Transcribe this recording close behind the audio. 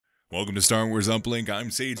Welcome to Star Wars Uplink. I'm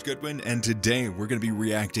Sage Goodwin, and today we're going to be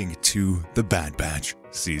reacting to The Bad Batch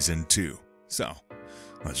Season 2. So,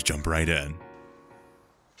 let's jump right in.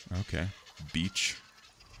 Okay, beach.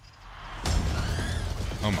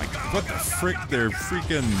 Oh my god, what the frick? They're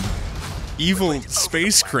freaking evil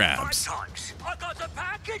space crabs. I got the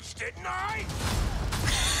package, didn't I?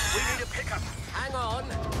 We need a pickup. Hang on.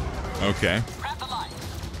 Okay.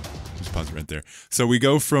 Just pause it right there. So we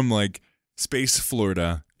go from like Space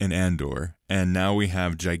Florida in Andor, and now we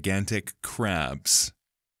have gigantic crabs.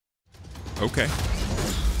 Okay.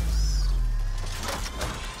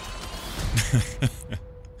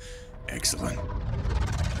 Excellent.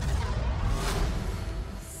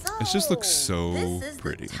 It just looks so this is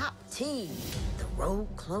pretty. The top team. The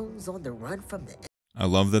rogue clones on the run from the. I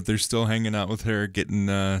love that they're still hanging out with her, getting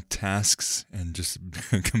tasks and just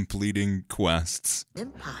completing quests.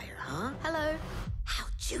 Empire, huh? Hello. How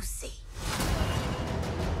juicy.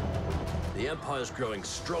 The Empire's growing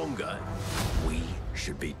stronger. We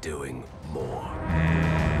should be doing more.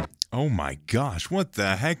 Oh my gosh, what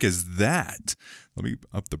the heck is that? Let me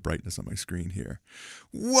up the brightness on my screen here.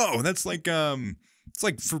 Whoa, that's like it's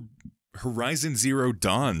like for Horizon Zero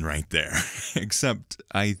Dawn right there. Except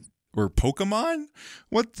or Pokemon?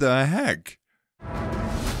 What the heck?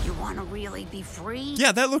 You want to really be free?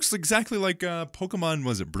 Yeah, that looks exactly like Pokemon,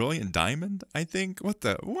 was it Brilliant Diamond, I think?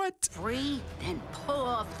 What? Free? Then pull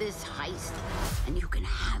off this heist, and you can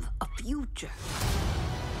have a future.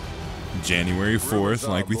 January 4th,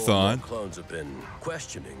 like we thought. Clones have been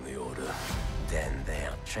questioning the order. Then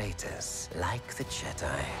they're traitors, like the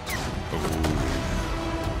Jedi.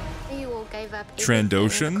 You all gave up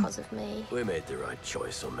Trandoshan? because of me. We made the right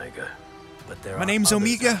choice, Omega. But there My are name's others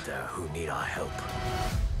Omega. out there who need our help.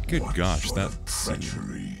 Good gosh, that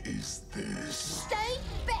treachery is this? Stay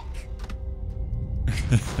back!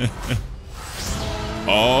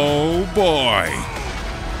 Oh boy!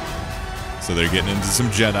 So they're getting into some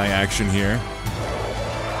Jedi action here.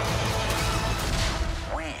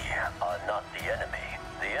 We are not the enemy.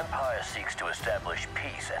 The Empire seeks to establish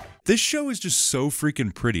peace and This show is just so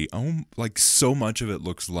freaking pretty. Oh, like so much of it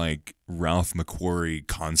looks like Ralph McQuarrie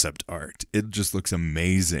concept art. It just looks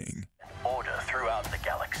amazing. order throughout the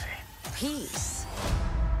galaxy. Peace.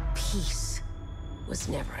 Peace was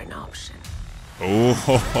never an option. Oh,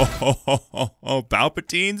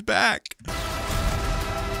 Palpatine's back.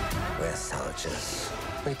 We're soldiers.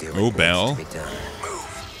 We do Oh, Bell. be done.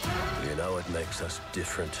 You know what makes us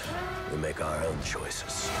different? We make our own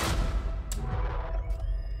choices.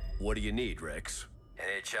 What do you need, Rex?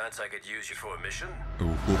 Any chance I could use you for a mission?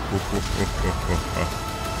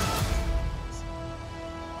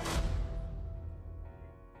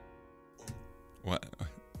 What?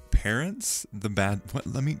 Parents? The bad? What?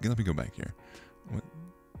 Let me go back here. What?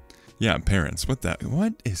 Yeah, parents. What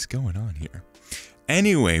is going on here?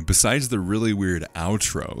 Anyway, besides the really weird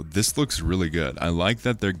outro, this looks really good. I like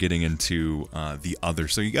that they're getting into the other.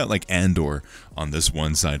 So you got like Andor on this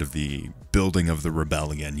one side of the building of the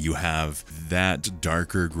rebellion. You have that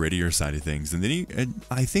darker, grittier side of things. And then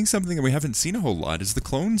I think something that we haven't seen a whole lot is the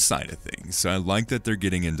clone side of things. So I like that they're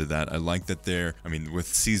getting into that. I like that with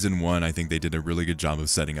season 1, I think they did a really good job of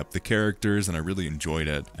setting up the characters, and I really enjoyed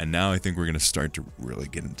it. And now I think we're going to start to really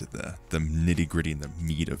get into the nitty gritty and the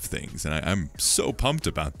meat of things. And I'm so pumped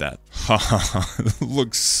about that. It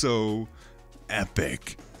looks so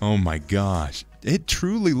epic. Oh my gosh. It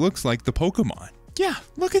truly looks like the Pokemon. Yeah,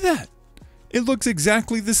 look at that. It looks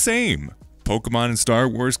exactly the same. Pokemon and Star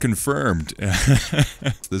Wars confirmed.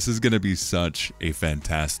 This is going to be such a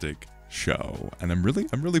fantastic show, and I'm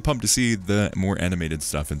really pumped to see the more animated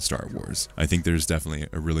stuff in Star Wars. I think there's definitely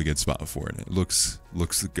a really good spot for it. It looks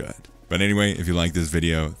good. But anyway, if you like this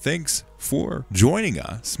video, thanks for joining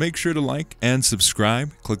us. Make sure to like and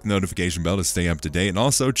subscribe. Click the notification bell to stay up to date. And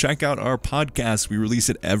also check out our podcast. We release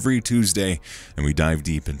it every Tuesday, and we dive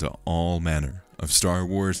deep into all manner of Star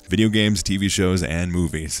Wars, video games, TV shows, and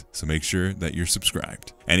movies. So make sure that you're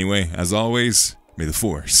subscribed. Anyway, as always, may the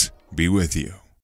Force be with you.